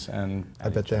equations. And I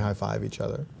bet they high-five each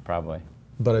other. Probably.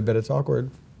 But I bet it's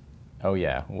awkward. Oh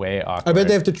yeah, way awkward. I bet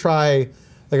they have to try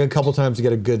like a couple times to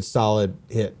get a good solid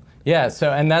hit. Yeah,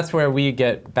 so and that's where we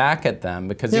get back at them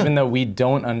because even though we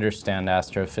don't understand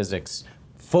astrophysics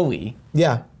fully,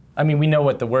 I mean, we know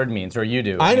what the word means, or you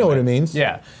do. I know what it means.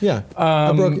 Yeah. Yeah.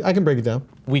 I can break it down.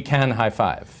 We can high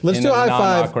five. Let's do a high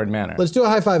five. Non-awkward manner. Let's do a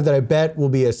high five that I bet will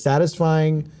be a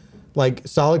satisfying, like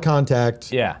solid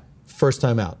contact. Yeah. First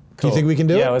time out. Cool. Do you think we can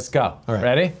do it? Yeah, let's go. All right.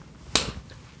 Ready?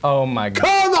 Oh my God.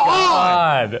 Come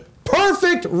on!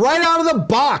 Perfect, right out of the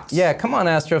box. Yeah, come on,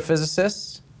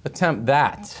 astrophysicists. Attempt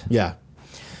that. Yeah.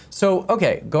 So,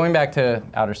 okay, going back to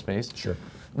outer space. Sure.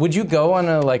 Would you go on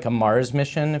a Mars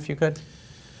mission if you could?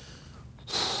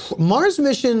 Mars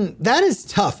mission, that is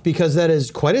tough because that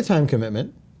is quite a time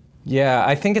commitment. Yeah,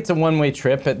 I think it's a one-way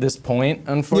trip at this point,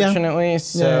 unfortunately.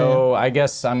 So I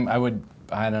guess I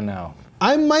don't know.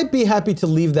 I might be happy to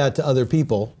leave that to other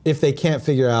people if they can't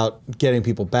figure out getting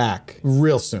people back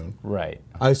real soon. Right.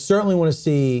 I certainly want to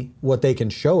see what they can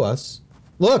show us.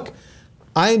 Look,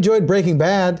 I enjoyed Breaking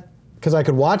Bad because I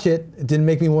could watch it. It didn't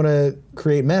make me want to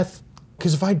create meth.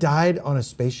 Because if I died on a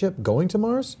spaceship going to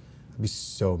Mars, I'd be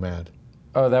so mad.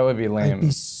 Oh, that would be lame. I'd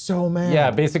be so mad.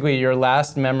 Yeah, basically your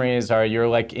last memories are you're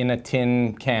like in a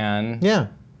tin can. Yeah.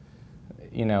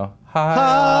 You know,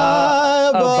 high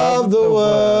above the world.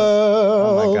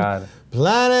 Oh my God.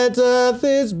 Planet Earth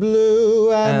is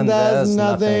blue and there's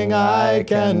nothing I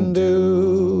can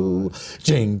do.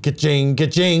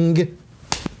 Jing-ka-jing-ka-jing.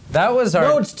 That was our...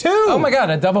 No, it's 2. Oh my God,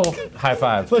 a double high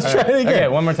five. Let's try it again. Okay,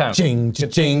 one more time.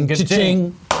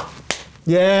 Jing-ka-jing-ka-jing.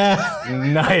 Yeah.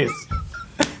 Nice.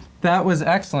 That was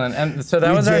excellent. And so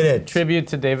that was our tribute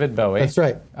to David Bowie. That's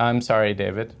right. I'm sorry,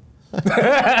 David.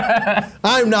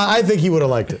 I'm not. I think he would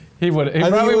have liked it. He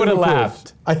probably would have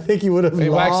laughed. I think he would have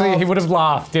laughed. Actually, he would have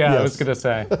laughed. Yeah, Yes. I was going to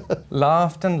say.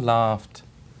 Laughed and laughed.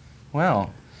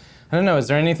 Well, I don't know. Is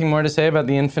there anything more to say about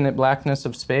the infinite blackness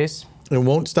of space? It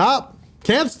won't stop.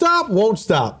 Can't stop, won't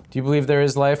stop. Do you believe there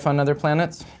is life on other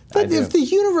planets? If the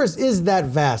universe is that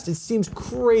vast, it seems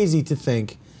crazy to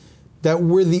think that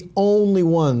we're the only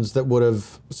ones that would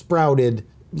have sprouted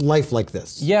life like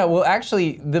this. Yeah, well,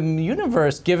 actually, the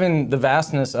universe, given the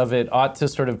vastness of it, ought to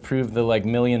sort of prove the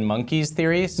million monkeys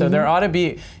theory. So there ought to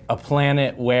be a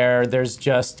planet where there's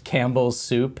just Campbell's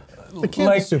soup. The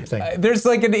Campbell's soup thing. There's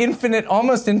an infinite,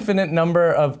 almost infinite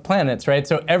number of planets, right?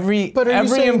 So every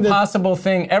impossible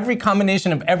thing, every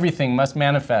combination of everything must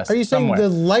manifest Are you saying somewhere. the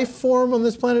life form on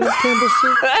this planet is Campbell's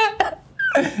soup?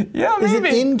 Yeah, maybe. Is it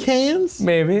in cans?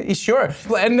 Maybe, sure.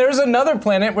 And there's another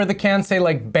planet where the cans say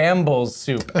Bamble's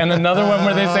soup, and another one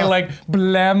where they say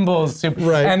Blamble's soup.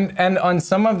 Right. And on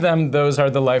some of them, those are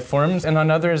the life forms, and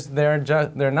on others, they're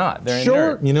not. They're Sure.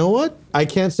 inert. You know what? I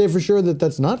can't say for sure that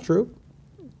that's not true.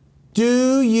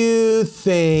 Do you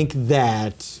think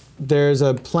that there's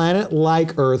a planet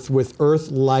like Earth with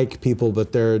Earth-like people,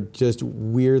 but they're just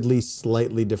weirdly,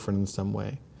 slightly different in some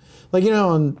way?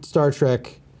 On Star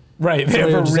Trek. Right, they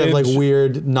have just have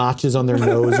weird notches on their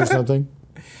nose or something.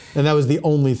 And that was the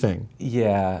only thing.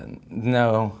 Yeah,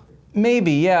 no.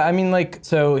 Maybe, yeah. I mean,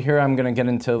 so here I'm going to get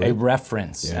into a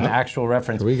reference, an actual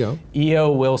reference. Here we go.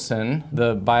 E.O. Wilson,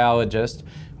 the biologist,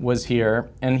 was here,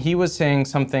 and he was saying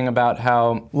something about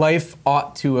how life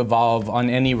ought to evolve on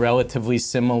any relatively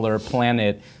similar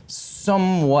planet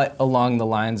somewhat along the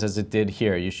lines as it did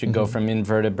here. You should go from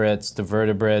invertebrates to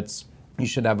vertebrates. You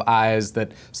should have eyes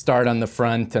that start on the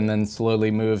front and then slowly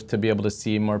move to be able to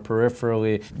see more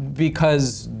peripherally,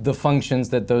 because the functions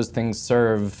that those things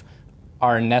serve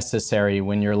are necessary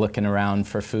when you're looking around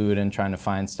for food and trying to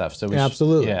find stuff. So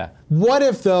Absolutely. Yeah. What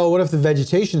if the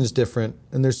vegetation is different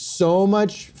and there's so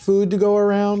much food to go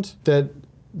around that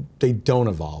they don't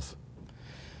evolve?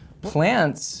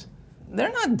 Plants,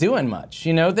 they're not doing much.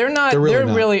 They're not. They're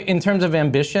really in terms of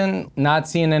ambition, not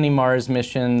seeing any Mars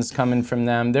missions coming from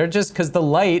them. They're just, because the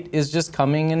light is just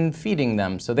coming and feeding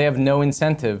them. So they have no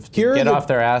incentive to get off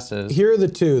their asses. Here are the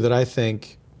two that I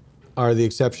think are the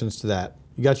exceptions to that.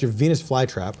 You got your Venus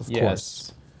flytrap, of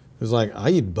course. It's I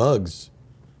eat bugs.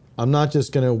 I'm not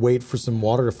just going to wait for some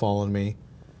water to fall on me.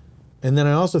 And then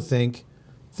I also think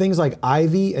things like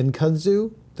ivy and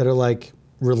kudzu that are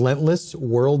relentless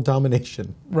world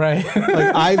domination. Right.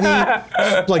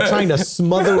 Ivy, trying to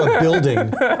smother a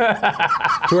building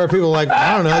to where people are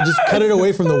I don't know, just cut it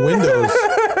away from the windows.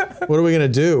 What are we going to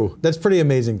do? That's pretty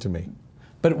amazing to me.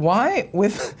 But why,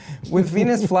 with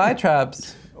Venus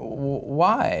flytraps,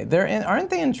 why? Aren't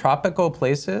they in tropical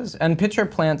places? And pitcher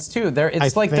plants too.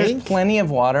 There's plenty of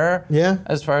water,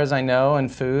 as far as I know,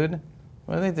 and food.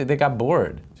 What do they do? They got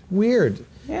bored. Weird.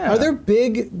 Yeah. Are there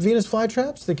big Venus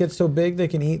flytraps that get so big they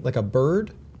can eat like a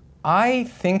bird? I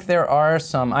think there are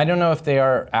some. I don't know if they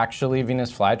are actually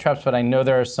Venus flytraps, but I know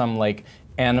there are some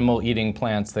animal-eating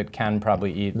plants that can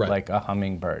probably eat like a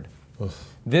hummingbird.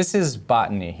 Oof. This is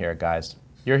botany here, guys.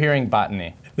 You're hearing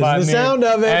botany. This is the sound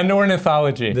of it. And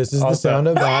ornithology. This is the sound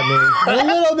of botany. And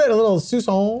a little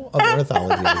soupçon of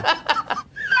ornithology.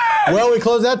 Well, we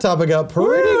closed that topic up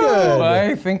pretty good.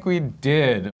 I think we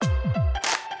did.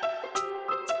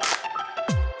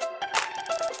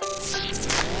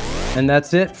 And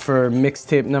that's it for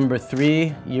mixtape number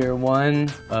 3, year 1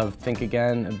 of Think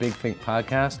Again, a Big Think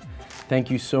podcast.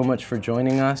 Thank you so much for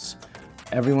joining us.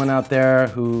 Everyone out there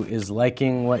who is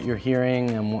liking what you're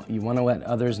hearing and you want to let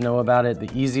others know about it, the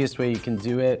easiest way you can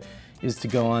do it is to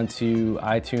go onto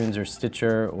iTunes or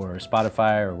Stitcher or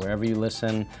Spotify or wherever you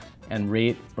listen and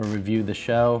rate or review the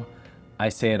show. I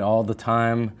say it all the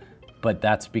time, but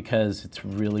that's because it's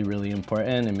really, really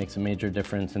important. It makes a major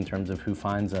difference in terms of who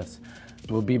finds us.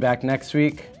 We'll be back next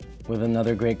week with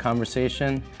another great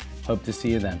conversation. Hope to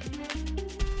see you then.